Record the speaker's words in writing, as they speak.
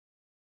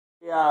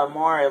A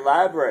more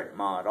elaborate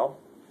model.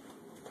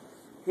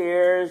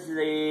 Here's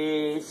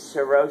the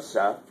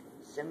serosa,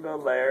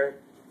 single-layer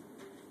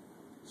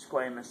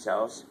squamous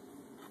cells.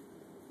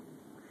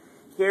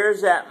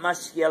 Here's that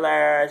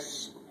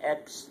muscularis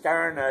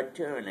externa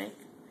tunic,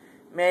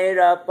 made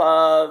up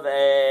of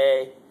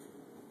a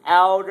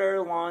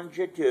outer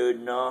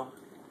longitudinal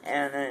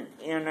and an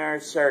inner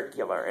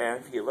circular.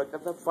 And if you look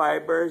at the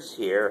fibers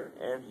here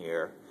and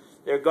here,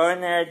 they're going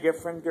in a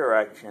different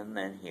direction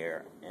than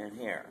here and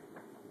here.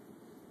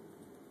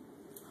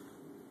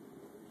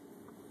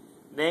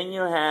 Then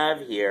you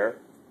have here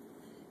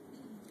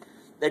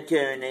the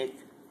tunic,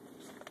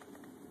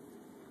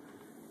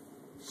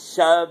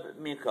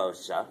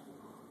 submucosa,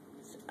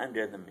 it's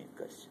under the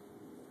mucus.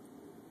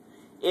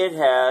 It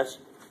has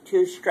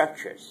two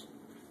structures.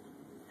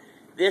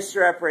 This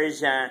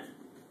represents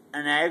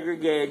an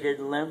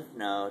aggregated lymph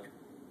node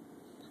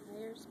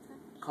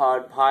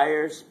called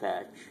Peyer's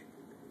patch.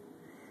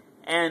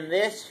 And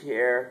this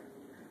here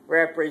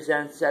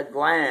represents a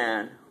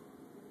gland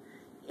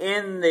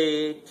in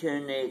the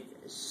tunic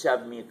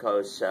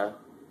submucosa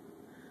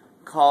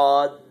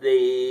called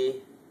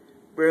the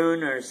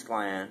Brunner's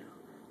gland,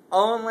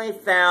 only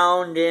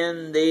found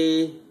in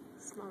the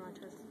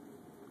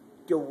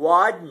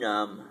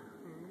duodenum,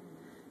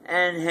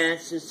 and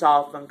hence it's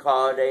often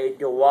called a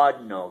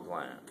duodenal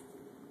gland.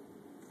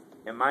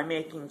 Am I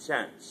making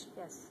sense?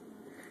 Yes.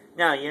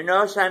 Now, you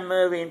notice I'm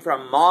moving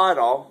from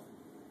model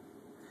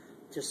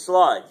to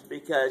slides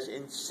because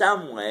in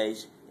some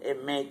ways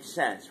it makes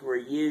sense. We're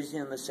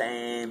using the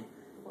same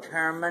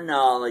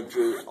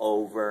terminology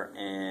over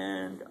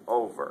and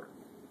over.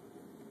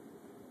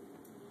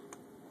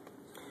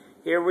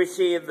 Here we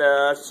see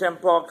the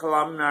simple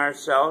columnar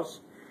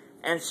cells,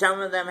 and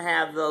some of them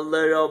have the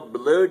little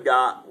blue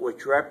dot,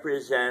 which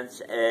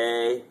represents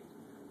a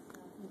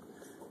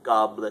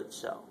goblet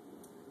cell.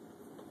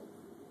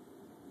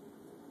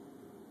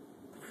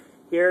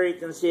 Here you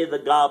can see the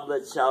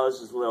goblet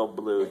cells as little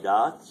blue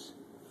dots.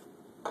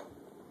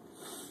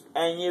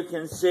 And you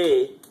can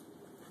see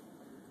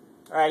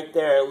right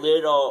there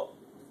little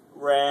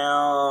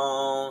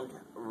round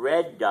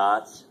red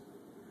dots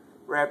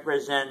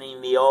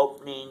representing the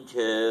opening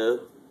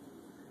to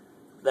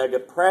the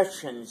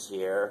depressions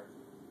here.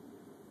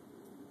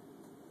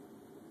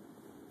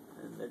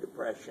 And the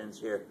depressions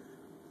here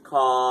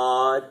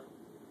called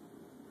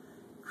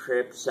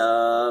crypts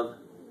of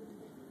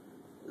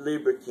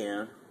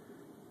lubricant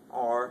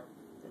or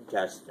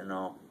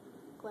intestinal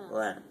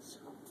glands.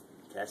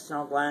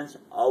 Intestinal glands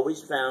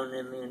always found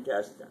in the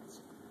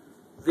intestines.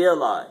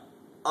 Villi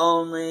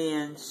only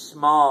in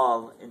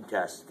small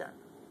intestine.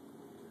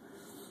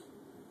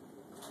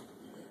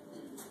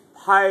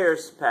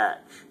 Peyer's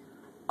patch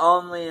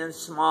only in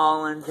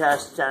small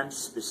intestine,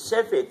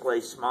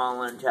 specifically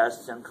small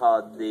intestine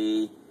called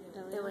the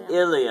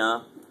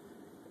ileum.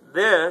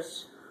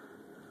 This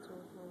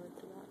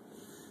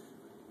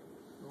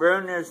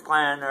Brunner's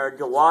gland or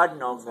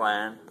duodenal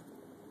gland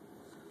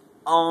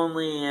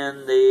only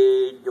in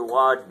the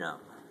duodenum.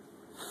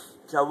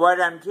 So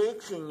what I'm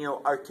teaching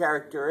you are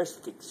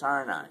characteristics,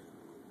 aren't I?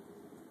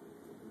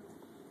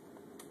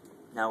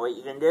 Now what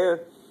you can do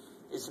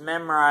is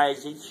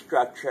memorize each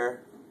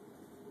structure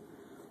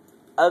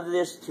of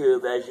this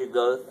tube as you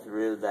go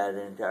through that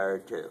entire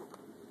tube.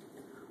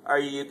 Or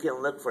you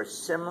can look for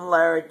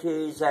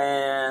similarities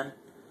and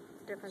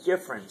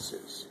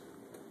differences.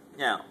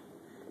 Now,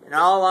 in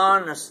all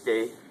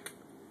honesty,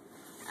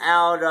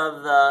 out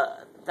of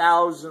the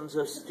thousands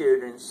of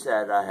students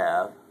that I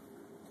have,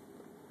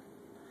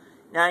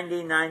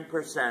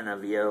 99%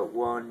 of you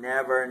will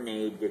never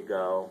need to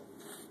go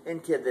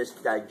into this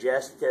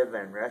digestive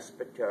and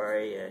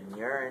respiratory and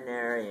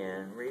urinary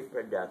and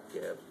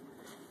reproductive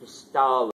histology.